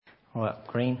All right,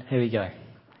 green. Here we go.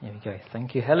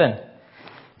 Thank you, Helen.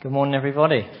 Good morning,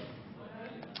 everybody.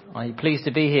 Are you pleased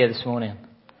to be here this morning?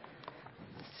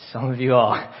 Some of you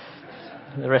are.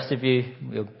 The rest of you,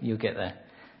 you'll get there.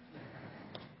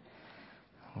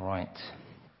 Right.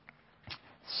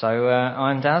 So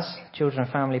I'm Daz, children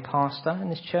and family pastor in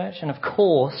this church, and of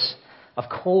course,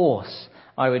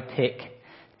 I would pick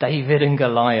David and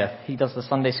Goliath. He does the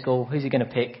Sunday school. Who's he going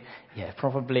to pick? Yeah,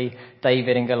 probably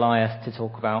David and Goliath to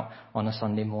talk about on a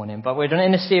Sunday morning. But we're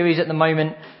in a series at the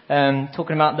moment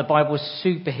talking about the Bible's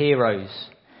superheroes.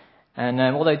 And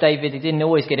although David, he didn't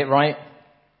always get it right,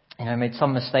 made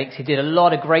some mistakes, he did a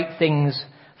lot of great things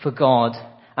for God.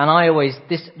 And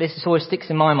this always sticks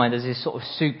in my mind as this sort of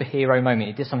superhero moment.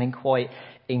 He did something quite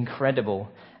incredible.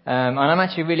 And I'm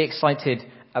actually really excited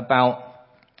about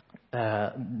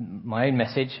my own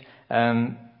message,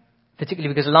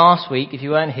 particularly because last week, if you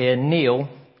weren't here, Neil,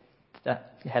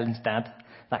 Helen's dad,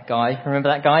 that guy, remember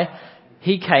that guy?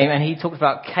 He came and he talked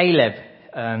about Caleb,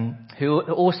 who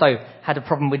also had a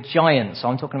problem with giants. So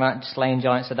I'm talking about slaying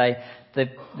giants today.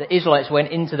 The Israelites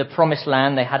went into the promised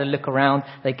land. They had a look around.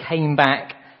 They came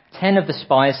back. 10 of the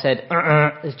spies said,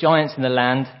 there's giants in the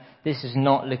land. This is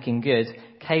not looking good.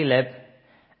 Caleb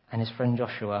and his friend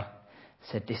Joshua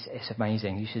said, this is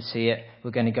amazing. You should see it. We're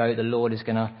going to go. The Lord is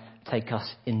going to take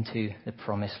us into the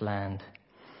promised land.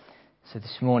 So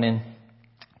this morning,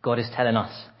 God is telling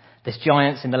us there's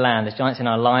giants in the land. There's giants in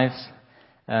our lives.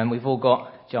 We've all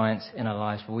got giants in our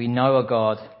lives, but we know a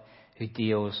God who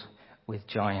deals with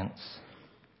giants.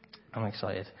 I'm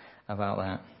excited about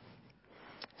that.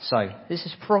 So this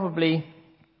is probably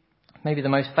maybe the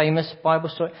most famous Bible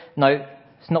story. No,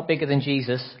 it's not bigger than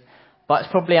Jesus. But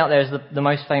it's probably out there as the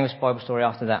most famous Bible story.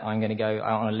 After that, I'm going to go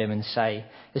out on a limb and say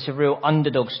it's a real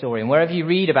underdog story. And wherever you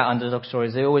read about underdog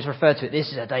stories, they always refer to it. This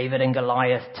is a David and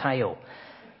Goliath tale.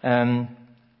 And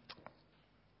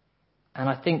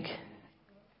I think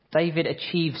David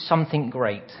achieved something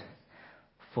great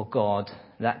for God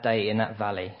that day in that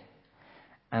valley.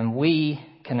 And we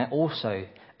can also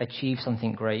achieve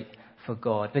something great for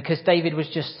God. Because David was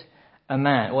just a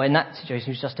man. Or in that situation,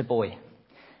 he was just a boy.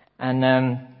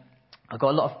 And I've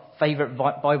got a lot of favourite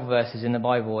Bible verses in the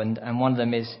Bible, and one of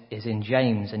them is in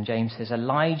James. And James says,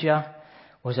 Elijah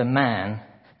was a man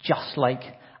just like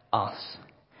us.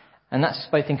 And that's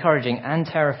both encouraging and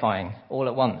terrifying all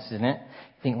at once, isn't it?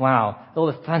 You think, wow, all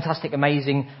the fantastic,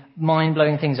 amazing,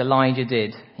 mind-blowing things Elijah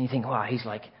did. And you think,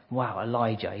 wow,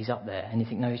 Elijah, he's up there. And you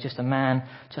think, no, he's just a man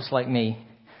just like me,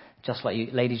 just like you.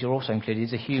 Ladies, you're also included.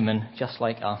 He's a human just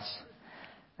like us.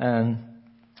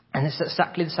 And it's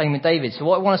exactly the same with David. So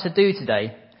what I want us to do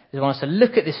today is I want us to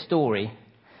look at this story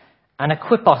and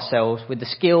equip ourselves with the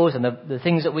skills and the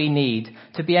things that we need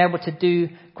to be able to do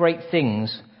great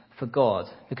things for God.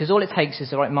 Because all it takes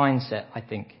is the right mindset, I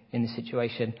think, in this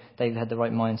situation. David had the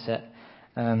right mindset.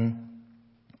 And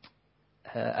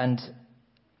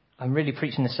I'm really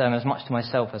preaching this sermon as much to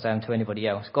myself as I am to anybody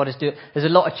else. There's a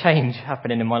lot of change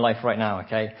happening in my life right now,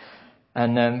 okay?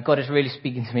 And God is really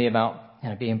speaking to me about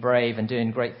being brave and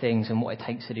doing great things and what it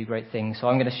takes to do great things. So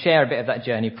I'm going to share a bit of that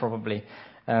journey probably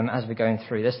as we're going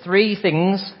through. There's 3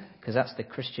 things, because that's the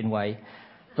Christian way,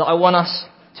 that I want us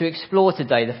to explore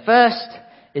today. The first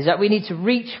is that we need to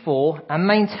reach for and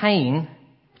maintain,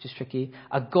 which is tricky,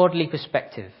 a godly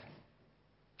perspective.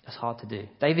 That's hard to do.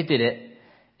 David did it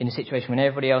in a situation when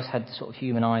everybody else had sort of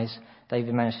human eyes.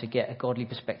 David managed to get a godly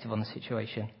perspective on the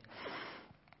situation.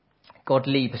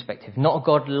 Godly perspective, not a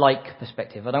God-like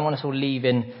perspective. I don't want us all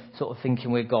leaving sort of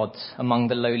thinking we're gods among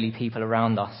the lowly people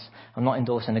around us. I'm not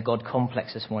endorsing a God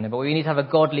complex this morning, but we need to have a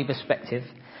godly perspective.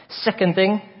 Second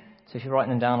thing, so if you're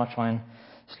writing them down, I'll try and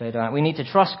slow down. We need to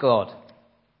trust God.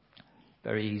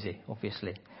 Very easy,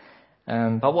 obviously.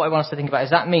 But what I want us to think about is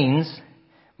that means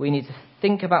we need to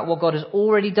think about what God has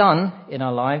already done in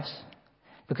our lives,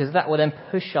 because that will then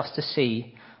push us to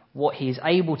see what he is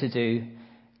able to do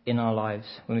in our lives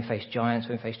when we face giants,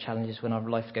 when we face challenges, when our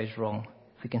life goes wrong.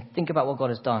 If we can think about what God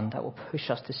has done, that will push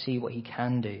us to see what he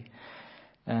can do.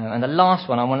 And the last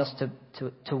one, I want us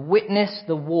to witness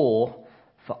the war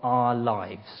for our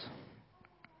lives.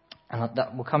 And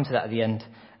we'll come to that at the end,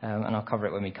 and I'll cover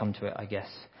it when we come to it, I guess.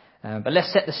 But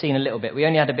let's set the scene a little bit. We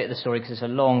only had a bit of the story because it's a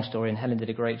long story, and Helen did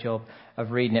a great job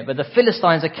of reading it. But the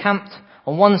Philistines are camped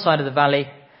on one side of the valley.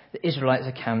 The Israelites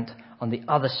are camped on the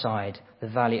other side, the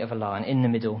valley of Elah, and in the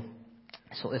middle,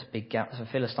 sort of this big gap. So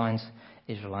Philistines,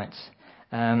 Israelites.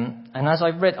 And as I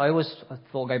read, I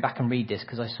thought I'd go back and read this,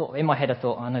 because in my head I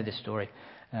thought, I know this story.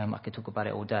 I could talk about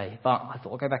it all day. But I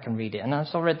thought I'll go back and read it. And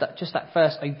as I read that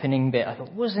first opening bit, I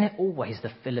thought, wasn't it always the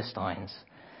Philistines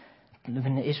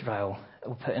living in Israel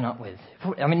were putting up with?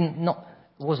 I mean, not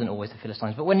wasn't always the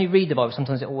Philistines. But when you read the Bible,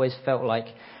 sometimes it always felt like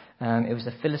it was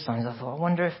the Philistines. I thought, I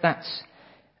wonder if that's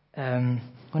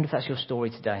your story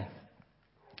today.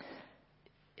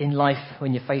 In life,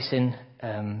 when you're facing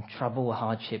trouble or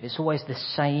hardship, it's always the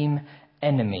same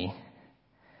enemy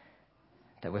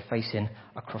that we're facing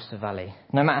across the valley.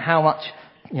 No matter how much,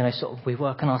 sort of we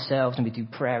work on ourselves and we do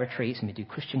prayer retreats and we do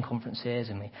Christian conferences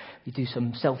and we do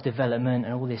some self-development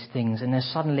and all these things, and then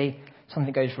suddenly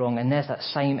something goes wrong and there's that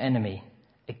same enemy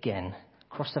again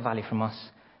across the valley from us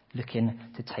looking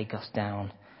to take us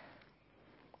down.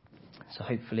 So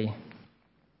hopefully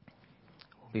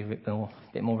we'll be a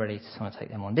bit more ready to try and take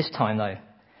them on. This time though,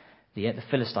 the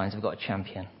Philistines have got a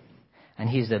champion, and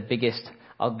he's the biggest,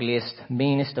 ugliest,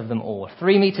 meanest of them all.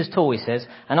 3 meters tall, he says,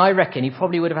 and I reckon he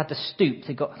probably would have had to stoop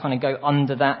to kind of go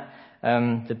under that,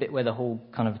 the bit where the hall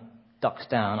kind of ducks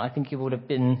down. I think he would have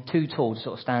been too tall to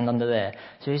sort of stand under there.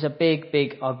 So he's a big,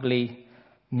 big, ugly,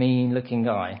 mean-looking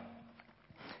guy.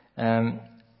 And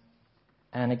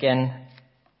again,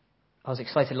 I was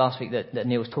excited last week that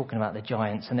Neil was talking about the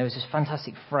giants, and there was this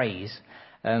fantastic phrase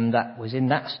that was in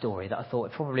that story that I thought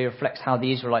it probably reflects how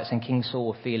the Israelites and King Saul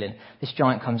were feeling. This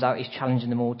giant comes out, he's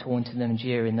challenging them all, taunting them,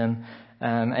 jeering them,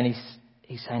 and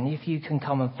he's saying, if you can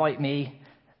come and fight me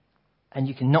and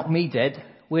you can knock me dead,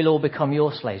 we'll all become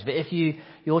your slaves. But if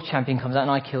your champion comes out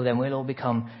and I kill them, we'll all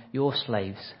become your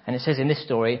slaves. And it says in this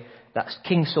story that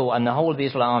King Saul and the whole of the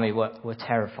Israelite army were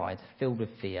terrified, filled with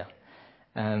fear.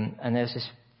 And there's this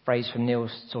phrase from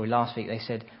Neil's story last week. They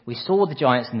said, we saw the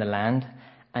giants in the land,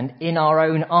 and in our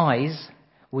own eyes,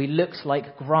 we looked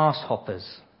like grasshoppers.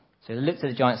 So they looked at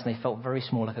the giants and they felt very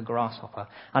small, like a grasshopper.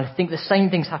 And I think the same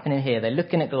thing's happening here. They're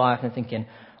looking at Goliath and thinking,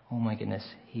 oh my goodness,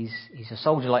 he's a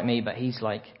soldier like me, but he's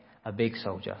like a big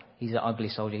soldier. He's an ugly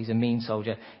soldier. He's a mean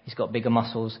soldier. He's got bigger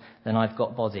muscles than I've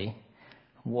got body.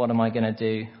 What am I going to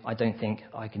do? I don't think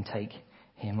I can take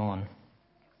him on.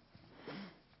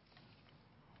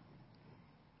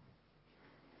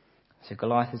 So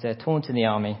Goliath is there taunting the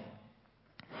army.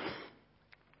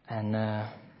 And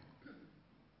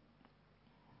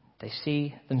they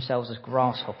see themselves as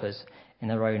grasshoppers in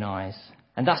their own eyes.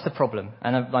 And that's the problem.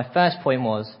 And my first point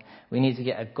was we need to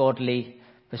get a godly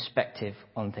perspective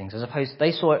on things. As opposed to,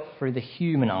 they saw it through the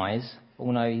human eyes.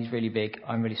 Oh no, he's really big,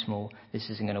 I'm really small, this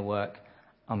isn't going to work,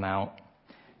 I'm out.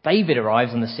 David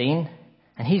arrives on the scene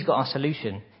and he's got our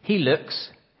solution. He looks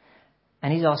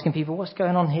and he's asking people, what's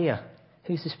going on here?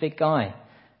 Who's this big guy?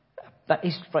 That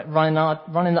he's running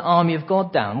the army of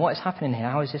God down. What is happening here?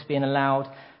 How is this being allowed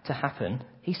to happen?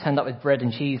 He's turned up with bread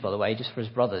and cheese, by the way, just for his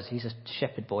brothers. He's a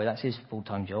shepherd boy. That's his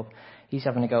full-time job. He's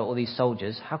having to go at all these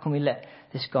soldiers. How can we let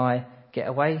this guy get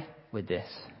away with this?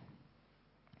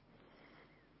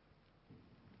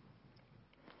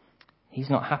 He's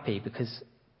not happy because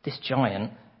this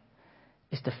giant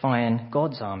is defying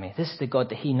God's army. This is the God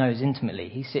that he knows intimately.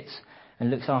 He sits and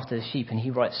looks after the sheep, and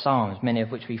he writes psalms, many of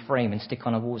which we frame and stick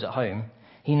on our walls at home.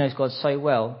 He knows God so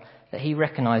well that he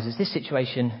recognises this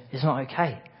situation is not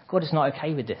okay. God is not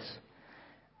okay with this.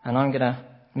 And I'm going to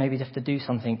maybe have to do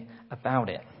something about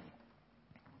it.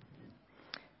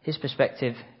 His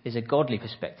perspective is a godly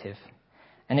perspective.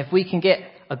 And if we can get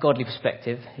a godly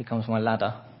perspective, here comes my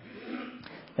ladder,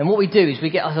 then what we do is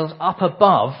we get ourselves up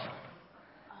above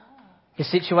the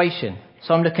situation.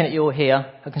 So I'm looking at you all here.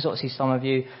 I can sort of see some of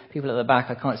you. People at the back,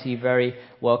 I can't see you very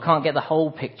well. Can't get the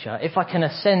whole picture. If I can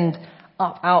ascend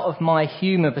up out of my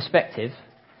human perspective,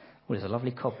 there's a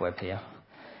lovely cobweb here,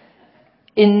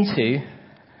 into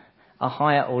a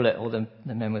higher, all the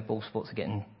men with ball sports are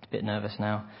getting a bit nervous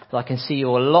now, but I can see you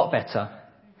all a lot better.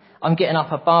 I'm getting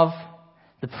up above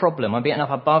the problem. I'm getting up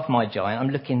above my giant.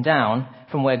 I'm looking down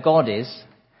from where God is,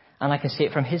 and I can see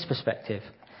it from his perspective.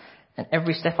 And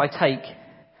every step I take,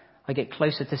 I get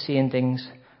closer to seeing things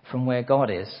from where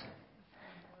God is.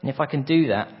 And if I can do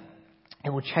that,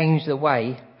 it will change the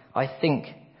way I think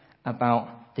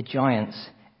about the giants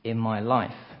in my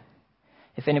life.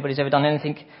 If anybody's ever done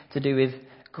anything to do with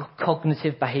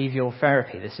cognitive behavioural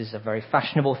therapy, this is a very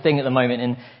fashionable thing at the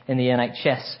moment in the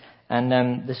NHS. And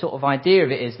the sort of idea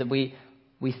of it is that we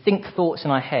think thoughts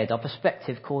in our head. Our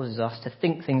perspective causes us to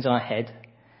think things in our head.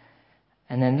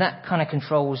 And then that kind of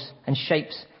controls and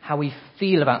shapes how we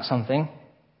feel about something.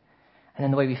 And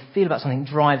then the way we feel about something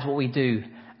drives what we do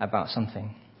about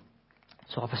something.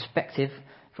 So our perspective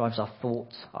drives our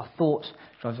thoughts. Our thoughts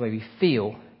drives the way we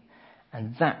feel.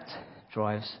 And that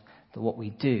drives what we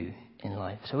do in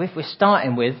life. So if we're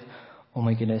starting with, oh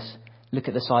my goodness, look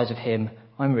at the size of him.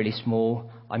 I'm really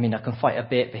small. I mean, I can fight a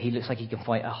bit, but he looks like he can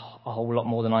fight a whole lot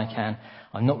more than I can.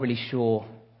 I'm not really sure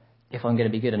if I'm going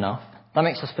to be good enough. That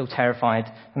makes us feel terrified.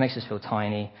 That makes us feel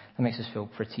tiny. That makes us feel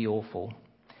pretty awful.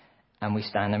 And we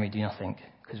stand and we do nothing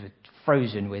because we're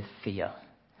frozen with fear.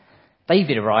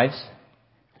 David arrives.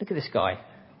 Look at this guy.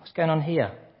 What's going on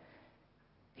here?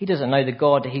 He doesn't know the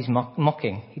God that he's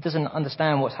mocking. He doesn't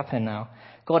understand what's happening now.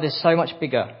 God is so much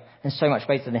bigger and so much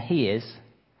greater than he is.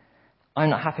 I'm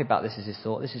not happy about this, is his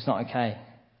thought. This is not okay.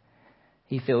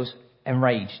 He feels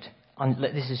enraged.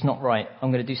 This is not right.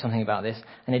 I'm going to do something about this.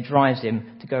 And it drives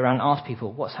him to go around and ask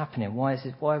people, what's happening? Why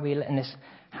are we letting this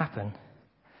happen?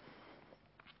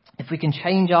 If we can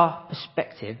change our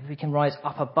perspective, if we can rise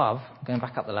up above, going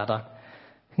back up the ladder,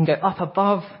 we can go up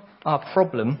above our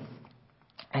problem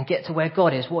and get to where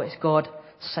God is. What is God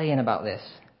saying about this?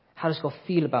 How does God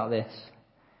feel about this?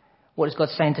 What is God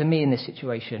saying to me in this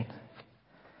situation?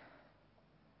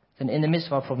 Then in the midst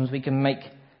of our problems, we can make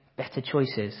better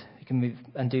choices. We can move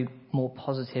and do more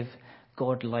positive,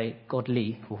 godly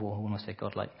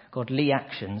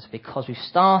actions because we've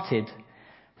started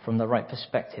from the right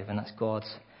perspective, and that's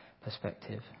God's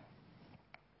perspective.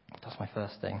 That's my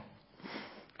first thing.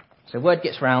 So word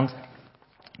gets round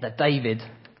that David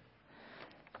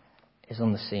is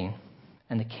on the scene,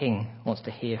 and the king wants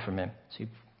to hear from him. So he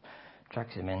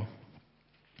drags him in.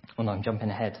 Oh no, I'm jumping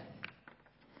ahead.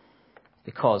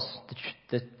 Because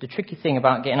the tricky thing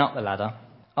about getting up the ladder,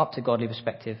 up to godly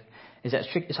perspective, is that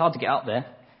it's hard to get up there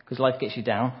because life gets you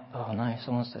down. Oh no,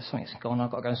 something's gone.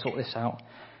 I've got to go and sort this out.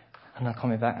 And I'm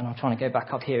coming back and I'm trying to go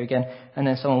back up here again. And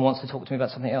then someone wants to talk to me about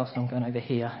something else and I'm going over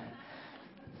here.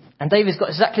 And David's got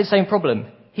exactly the same problem.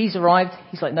 He's arrived.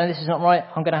 He's like, no, this is not right.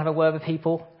 I'm going to have a word with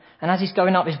people. And as he's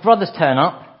going up, his brothers turn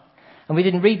up. And we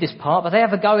didn't read this part, but they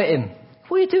have a go at him.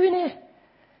 What are you doing here?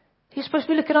 You're supposed to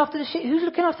be looking after the sheep. Who's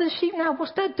looking after the sheep now?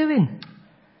 What's Dad doing?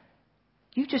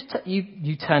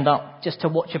 You turned up just to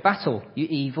watch a battle. You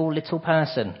evil little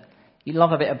person. You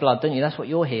love a bit of blood, don't you? That's what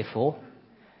you're here for.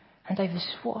 And David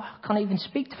says, what? I can't even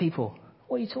speak to people.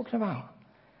 What are you talking about?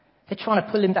 They're trying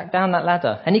to pull him back down that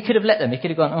ladder. And he could have let them. He could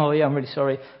have gone, oh yeah, I'm really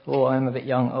sorry. Oh, I'm a bit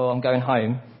young. Oh, I'm going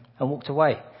home. And walked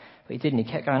away. But he didn't. He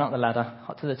kept going up the ladder,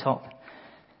 up to the top.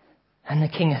 And the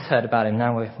king has heard about him.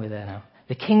 Now we're there now.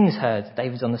 The king's heard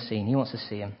David's on the scene. He wants to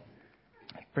see him.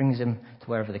 Brings him to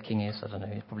wherever the king is. I don't know.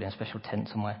 He's probably in a special tent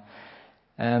somewhere.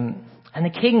 And the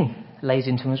king lays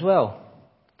into him as well.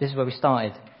 This is where we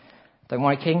started. Don't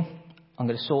worry, king. I'm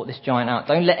going to sort this giant out.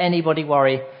 Don't let anybody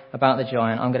worry about the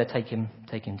giant. I'm going to take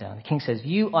him down. The king says,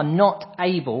 you are not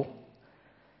able.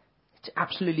 It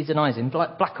absolutely denies him.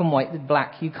 Black and white,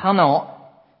 black. You cannot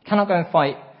go and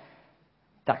fight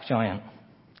that giant.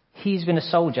 He's been a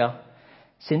soldier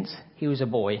since he was a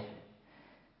boy.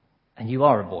 And you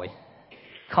are a boy.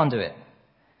 Can't do it.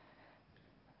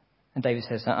 And David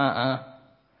says,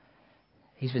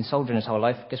 He's been soldiering his whole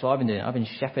life. Guess what I've been doing? I've been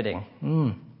shepherding.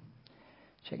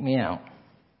 Check me out.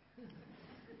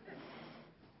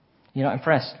 You're not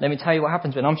impressed? Let me tell you what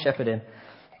happens when I'm shepherding.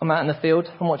 I'm out in the field.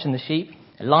 I'm watching the sheep.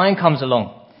 A lion comes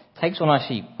along. Takes one of our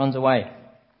sheep. Runs away.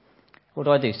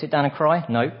 What do? Sit down and cry?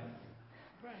 No.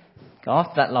 Go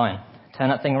after that lion. Turn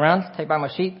that thing around. Take back my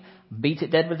sheep. Beat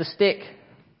it dead with a stick.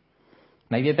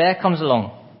 Maybe a bear comes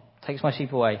along. Takes my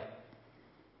sheep away.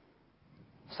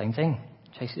 Same thing.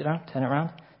 Chase it around. Turn it around.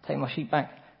 Take my sheep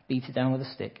back. Beat it down with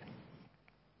a stick.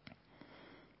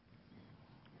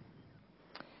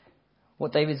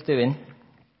 What David's doing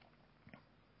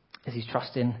is he's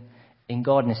trusting in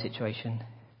God in this situation.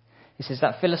 He says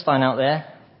that Philistine out there,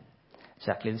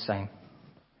 exactly the same.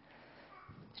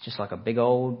 It's just like a big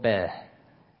old bear,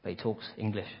 but he talks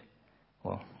English.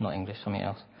 Well, not English, something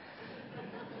else.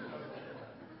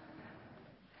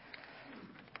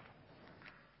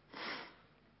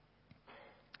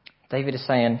 David is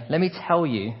saying, let me tell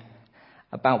you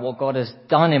about what God has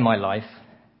done in my life.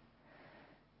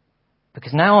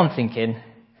 Because now I'm thinking,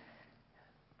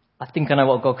 I think I know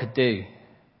what God could do.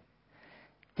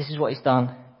 This is what he's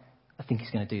done. I think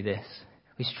he's going to do this.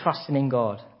 He's trusting in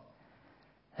God.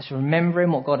 That's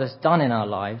remembering what God has done in our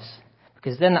lives,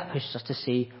 because then that pushes us to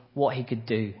see what he could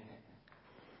do.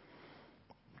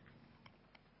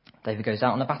 David goes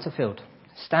out on the battlefield,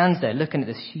 stands there looking at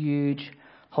this huge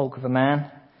hulk of a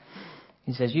man.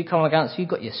 He says, you come against, you've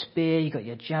got your spear, you've got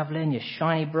your javelin, your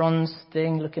shiny bronze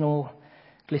thing looking all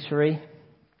glittery.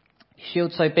 Your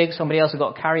shield's so big, somebody else has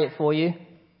got to carry it for you.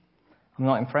 I'm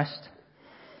not impressed.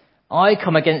 I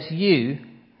come against you,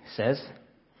 he says,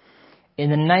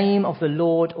 in the name of the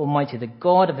Lord Almighty, the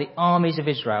God of the armies of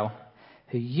Israel,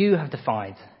 who you have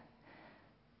defied.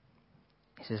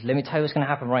 He says, let me tell you what's going to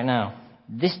happen right now.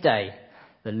 This day,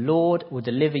 the Lord will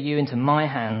deliver you into my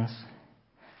hands.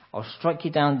 I'll strike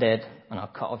you down dead, and I'll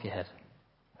cut off your head.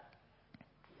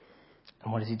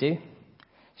 And what does he do?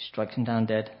 He strikes him down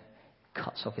dead,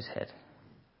 cuts off his head.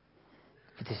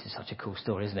 This is such a cool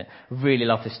story, isn't it? I really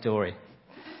love this story.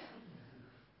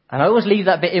 And I always leave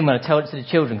that bit in when I tell it to the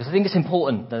children, because I think it's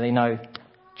important that they know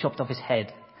chopped off his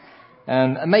head.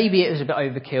 And maybe it was a bit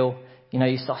overkill.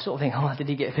 You start sort of thinking, did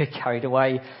he get a bit carried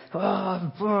away? But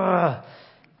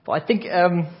I think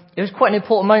it was quite an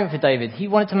important moment for David. He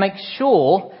wanted to make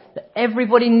sure that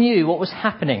everybody knew what was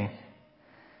happening.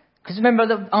 Because remember,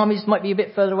 the armies might be a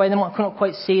bit further away. They might not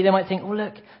quite see. They might think,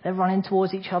 look, they're running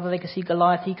towards each other. They can see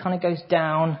Goliath. He kind of goes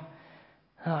down.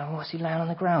 What's he laying on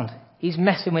the ground? He's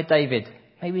messing with David.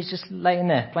 Maybe he's just laying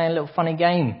there, playing a little funny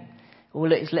game. Or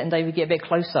look, he's letting David get a bit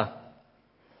closer.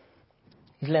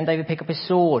 He's letting David pick up his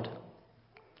sword.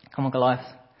 Come on, Goliath.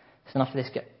 It's enough of this.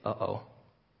 Uh-oh.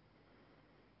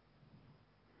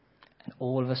 And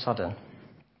all of a sudden,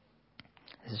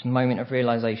 there's this moment of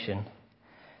realization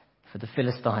for the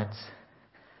Philistines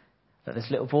that this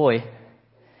little boy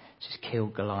just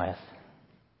killed Goliath.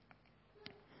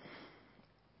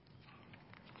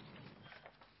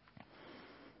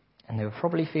 And they were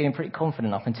probably feeling pretty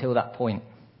confident up until that point.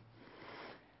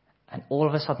 And all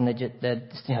of a sudden,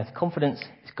 the confidence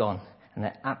is gone. And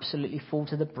they're absolutely full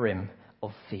to the brim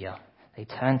of fear. They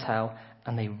turn tail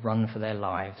and they run for their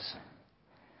lives.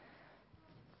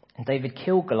 And David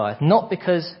killed Goliath, not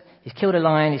because he's killed a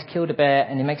lion, he's killed a bear,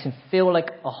 and it makes him feel like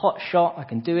a hot shot, I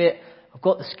can do it, I've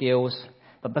got the skills,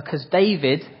 but because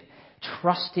David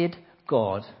trusted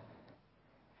God,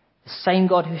 the same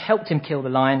God who helped him kill the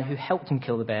lion, who helped him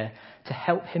kill the bear, to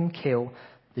help him kill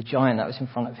the giant that was in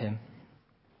front of him.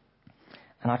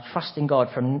 And our trust in God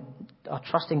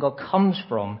comes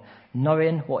from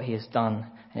knowing what he has done,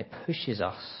 and it pushes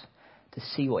us to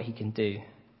see what he can do.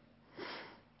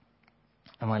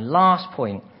 And my last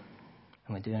point,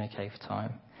 and we're doing okay for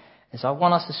time, is I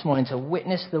want us this morning to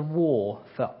witness the war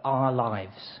for our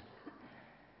lives.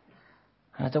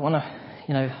 And I don't want to,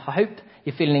 I hope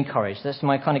you're feeling encouraged. That's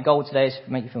my kind of goal today, is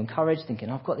to make you feel encouraged,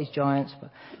 thinking, I've got these giants, but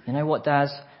you know what,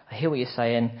 Daz? I hear what you're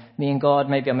saying. Me and God,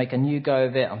 maybe I'll make a new go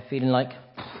of it. I'm feeling like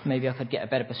maybe I could get a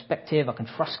better perspective. I can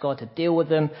trust God to deal with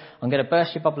them. I'm going to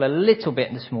burst your bubble a little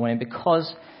bit this morning,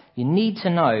 because you need to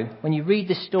know, when you read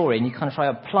this story and you kind of try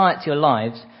to apply it to your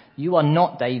lives, you are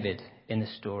not David in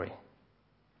this story.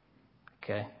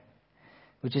 Okay?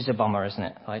 Which is a bummer, isn't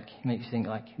it? Like, it makes you think,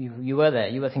 like, you were there.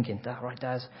 You were thinking, right,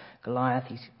 Daz, Goliath,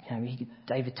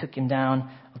 David took him down.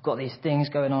 I've got these things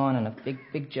going on, and a big,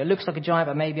 it looks like a giant,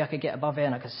 but maybe I could get above it,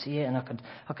 and I could see it, and I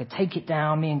could take it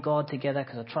down, me and God together,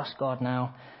 because I trust God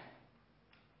now.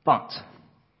 But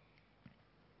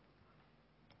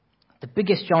the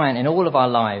biggest giant in all of our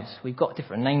lives, we've got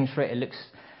different names for it. It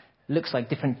looks like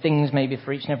different things maybe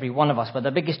for each and every one of us, but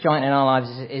the biggest giant in our lives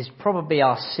is probably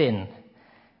our sin.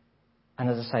 And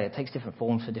as I say, it takes different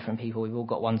forms for different people. We've all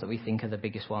got ones that we think are the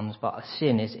biggest ones, but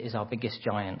sin is our biggest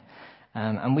giant.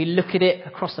 And we look at it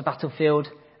across the battlefield,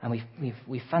 and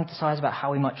we fantasize about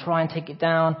how we might try and take it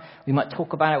down. We might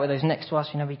talk about it with those next to us.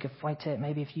 We could fight it.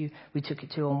 Maybe if we took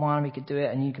it 2-on-1, we could do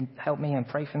it, and you can help me and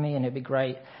pray for me, and it'd be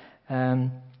great.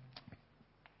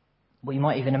 We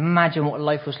might even imagine what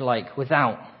life was like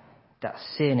without that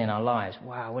sin in our lives.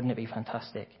 Wow, wouldn't it be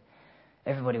fantastic?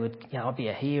 Everybody would, I'd be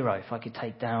a hero if I could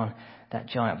take down that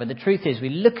giant. But the truth is, we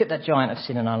look at that giant of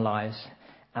sin in our lives,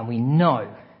 and we know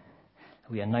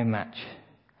that we are no match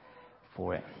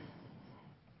for it.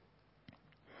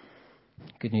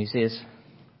 Good news is,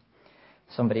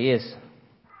 somebody is.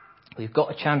 We've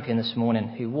got a champion this morning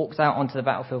who walked out onto the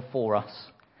battlefield for us,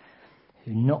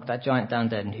 who knocked that giant down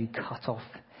dead, and who cut off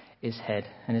his head,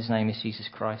 and his name is Jesus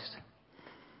Christ.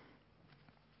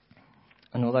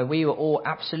 And although we were all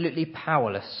absolutely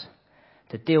powerless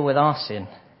to deal with our sin,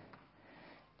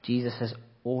 Jesus has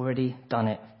already done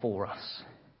it for us.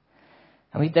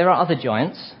 And there are other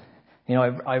giants.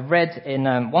 I read in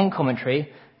one commentary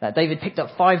that David picked up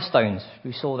 5 stones.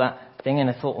 We saw that thing and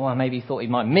I thought, well, maybe he thought he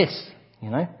might miss,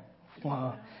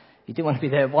 Well, you didn't want to be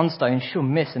there 1 stone, she'll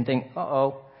miss and think,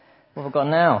 uh-oh, what have I got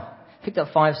now? Picked up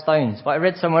 5 stones. But I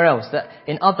read somewhere else that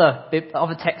in other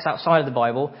texts outside of the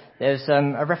Bible, there's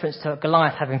a reference to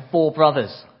Goliath having 4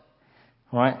 brothers.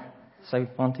 Right? So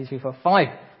 1, 2, 3, 4, 5.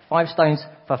 5 stones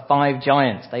for 5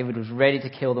 giants. David was ready to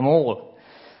kill them all.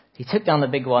 He took down the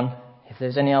big one. If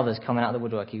there's any others coming out of the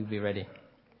woodwork, he would be ready.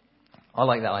 I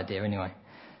like that idea anyway.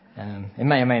 It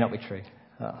may or may not be true.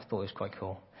 I thought it was quite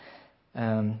cool.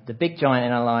 The big giant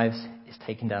in our lives is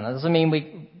taken down. That doesn't mean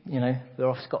we're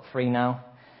off scot-free now.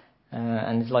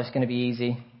 And life's going to be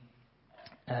easy.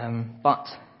 But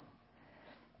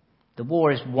the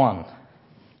war is won.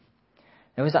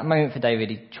 There was that moment for David.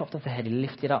 He chopped off the head. He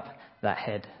lifted up that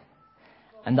head.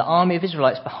 And the army of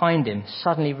Israelites behind him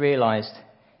suddenly realized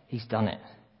he's done it.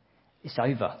 It's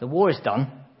over. The war is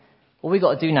done. All we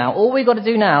got to do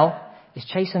now is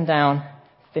chase them down,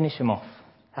 finish them off.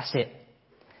 That's it.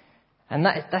 And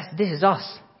this is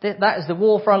us. That is the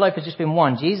war for our life has just been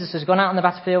won. Jesus has gone out on the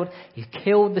battlefield. He's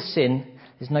killed the sin.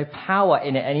 There's no power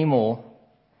in it anymore.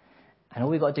 And all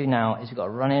we've got to do now is we've got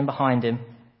to run in behind him.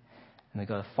 And we've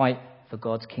got to fight for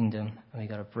God's kingdom. And we've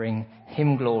got to bring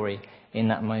him glory in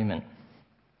that moment.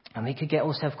 And we could get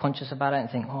all self-conscious about it and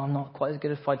think, I'm not quite as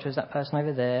good a fighter as that person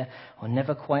over there. I'll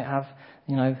never quite have,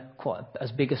 quite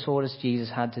as big a sword as Jesus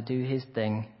had to do his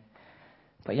thing.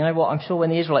 But you know what? I'm sure when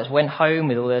the Israelites went home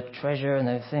with all their treasure and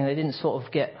everything, they didn't sort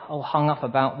of get all hung up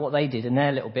about what they did in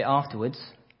their little bit afterwards.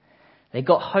 They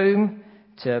got home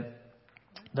to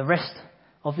the rest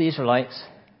of the Israelites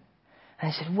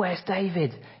and they said, "Where's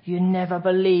David? You never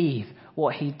believe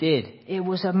what he did. It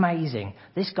was amazing.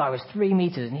 This guy was 3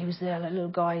 meters and he was there, that little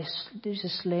guy, used a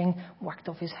sling, whacked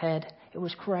off his head. It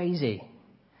was crazy."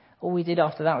 All we did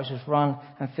after that was just run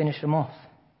and finish them off.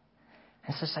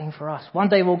 And it's the same for us. One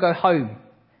day we'll go home,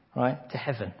 right, to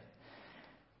heaven.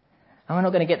 And we're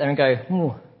not going to get there and go,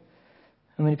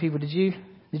 how many people did you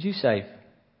save?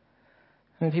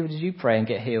 How many people did you pray and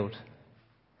get healed?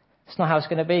 It's not how it's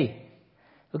going to be.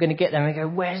 We're going to get there and we go,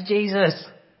 "Where's Jesus?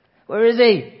 Where is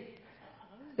he?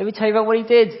 Let me tell you about what he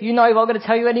did. You know, but I'm going to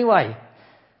tell you anyway."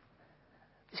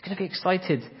 It's going to be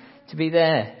excited to be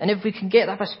there. And if we can get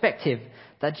that perspective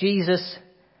that Jesus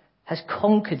has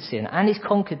conquered sin and he's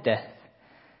conquered death,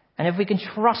 and if we can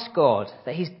trust God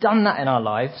that he's done that in our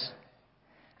lives,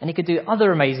 and he could do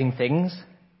other amazing things,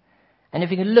 and if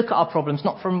we can look at our problems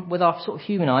not with our sort of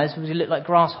human eyes, because we look like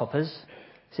grasshoppers,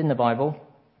 it's in the Bible,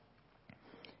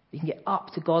 we can get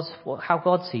up to how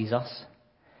God sees us,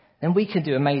 then we can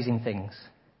do amazing things.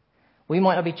 We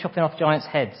might not be chopping off giants'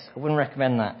 heads. I wouldn't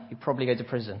recommend that. You'd probably go to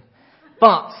prison.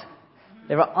 But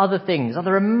there are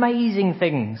other amazing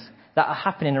things that are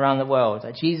happening around the world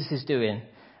that Jesus is doing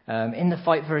in the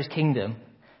fight for his kingdom.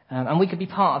 And we could be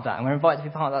part of that. And we're invited to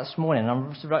be part of that this morning.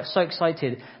 And I'm so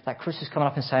excited that Chris is coming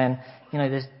up and saying,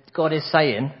 God is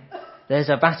saying there's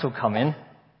a battle coming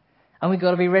and we've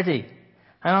got to be ready.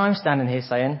 And I'm standing here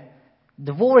saying,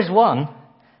 the war is won,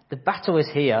 the battle is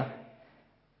here,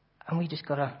 and we just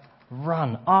got to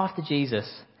run after Jesus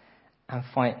and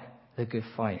fight the good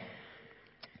fight.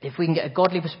 If we can get a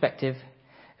godly perspective,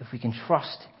 if we can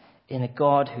trust in a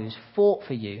God who's fought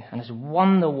for you and has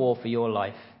won the war for your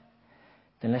life,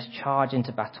 then let's charge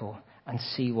into battle and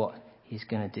see what he's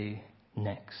going to do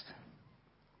next.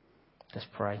 Let's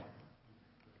pray.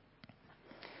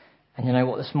 And you know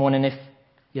what, this morning, if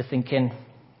you're thinking,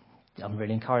 I'm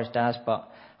really encouraged, Daz, but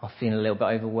I'm feeling a little bit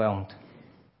overwhelmed.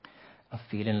 I'm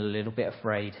feeling a little bit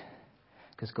afraid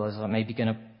because God's maybe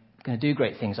going to do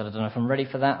great things. I don't know if I'm ready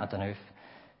for that. I don't know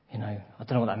I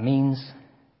don't know what that means.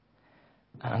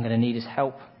 And I'm going to need his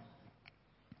help.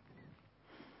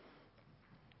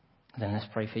 Then let's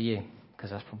pray for you, because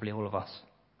that's probably all of us.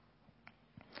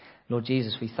 Lord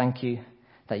Jesus, we thank you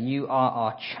that you are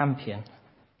our champion,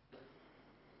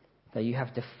 that you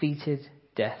have defeated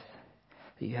death,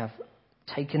 that you have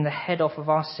taken the head off of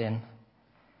our sin,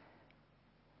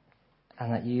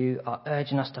 and that you are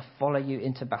urging us to follow you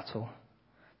into battle,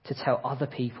 to tell other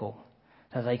people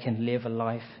that they can live a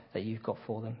life that you've got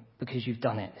for them, because you've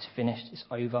done it. It's finished. It's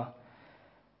over.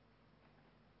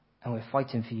 And we're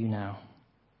fighting for you now.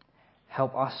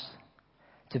 Help us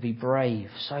to be brave,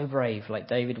 so brave like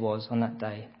David was on that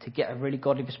day, to get a really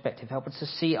godly perspective. Help us to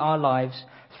see our lives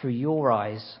through your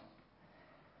eyes.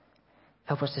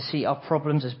 Help us to see our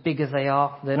problems as big as they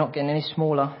are. They're not getting any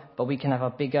smaller, but we can have a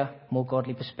bigger, more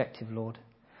godly perspective, Lord.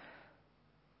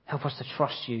 Help us to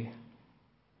trust you,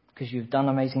 because you've done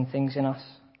amazing things in us,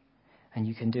 and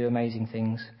you can do amazing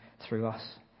things through us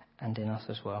and in us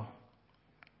as well.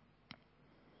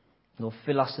 Lord,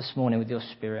 fill us this morning with your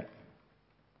Spirit.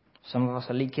 Some of us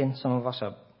are leaking, some of us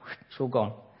are, it's all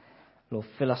gone. Lord,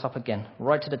 fill us up again,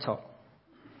 right to the top.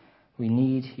 We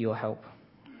need your help.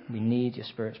 We need your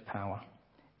Spirit's power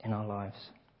in our lives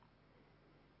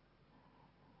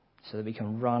so that we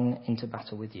can run into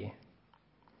battle with you.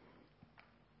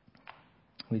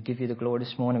 We give you the glory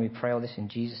this morning. We pray all this in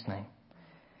Jesus' name.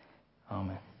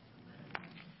 Amen.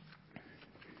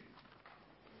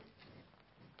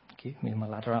 Thank you. Move my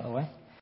ladder out of the way.